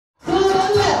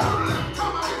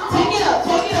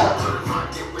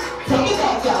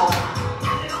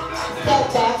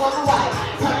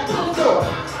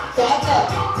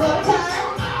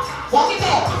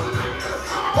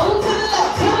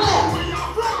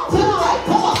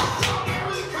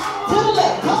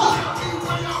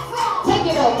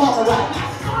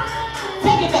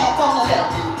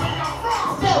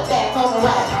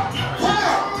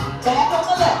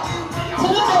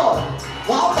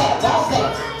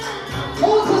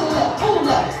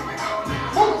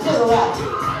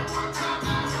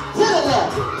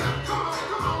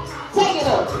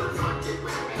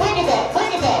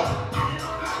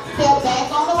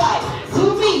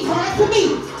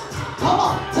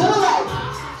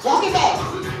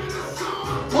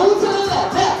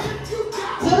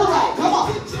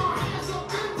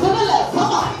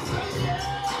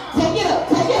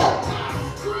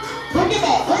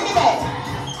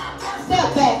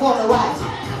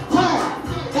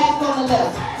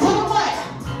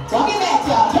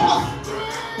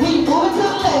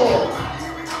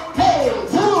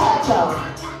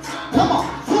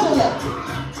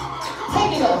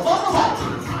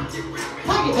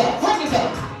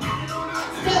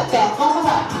Step back on the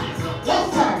right.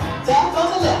 Left turn, back on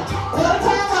the left. Quarter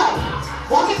turn right.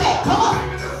 Walk it back, come on.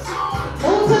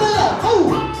 Move to the left,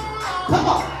 move. Come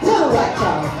on, to the right,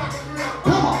 y'all.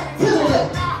 Come on, to the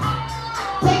left.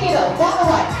 Take it up on the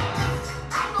right.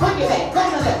 Bring it back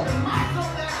on the left.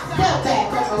 Step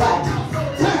back on the right.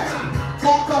 Turn,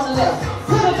 back on the left.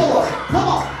 To the door, come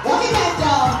on. Walk it back,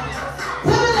 y'all.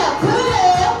 To the left, to the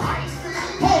left.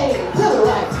 Hey, to the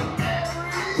right.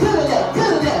 To the left, to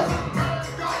the left.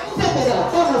 Step it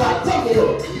up on the right, take it up.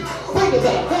 Bring it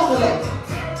back on the left.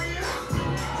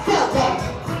 Step back,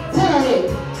 turn it.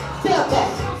 Step back,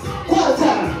 quarter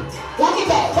turn. Walk it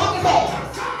back, walk it back.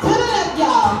 To the left,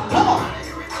 y'all. Come on.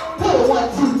 Put it 1,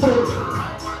 2, 3.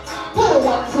 Put it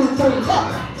 1, 2, 3. Left.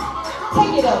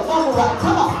 Take it up on the right.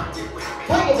 Come on.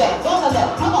 Bring it back on the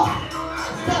left. Come on.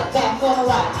 Step back on the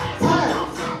right. Turn.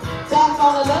 Back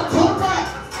on the left to the front.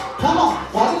 Come on.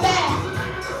 Walk it back.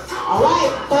 All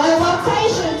right. Third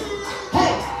rotation.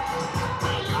 Hey.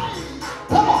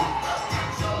 Come on.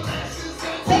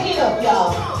 Take it up,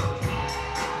 y'all.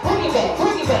 Bring it back.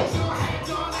 Bring it back.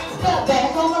 Step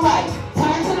back on the right.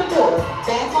 Turn to the door.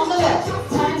 Back on the left.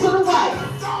 Turn to the right.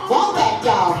 Walk back,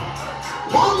 y'all.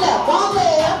 Walk left. Walk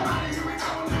left.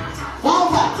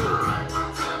 Walk right.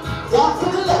 Walk to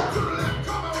the left.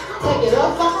 Take it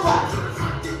up on the right.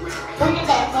 Bring it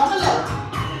back on the left.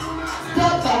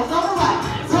 Step back on the right.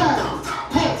 Turn.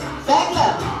 Hey, back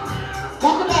left.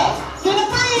 Walk it back. Get a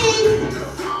freeze.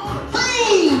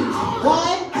 Freeze.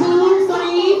 1, 2,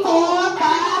 3, 4,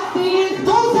 5, 6.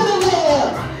 Move to the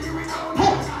left.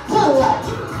 Hey, to the right.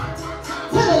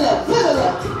 To the left. To the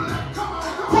left.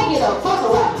 Take it up on the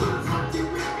right.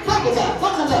 Bring it back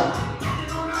on the left.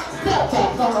 Step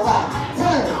back on the right.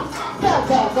 Turn. Step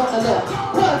back on the left.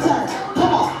 Quarter turn.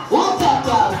 Come on. Walk back,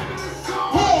 y'all.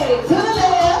 Hey, to the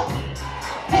left.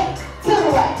 Hey, to the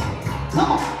right.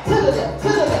 Come on. To the left. To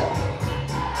the left.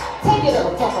 Take it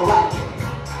up on the right.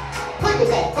 Bring it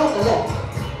back on the left.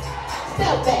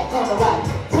 Step back on the right.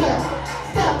 Turn.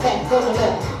 Step back on the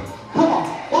left. Come on.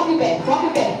 Walk it back. Walk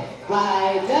it back.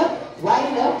 Right,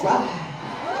 left, right.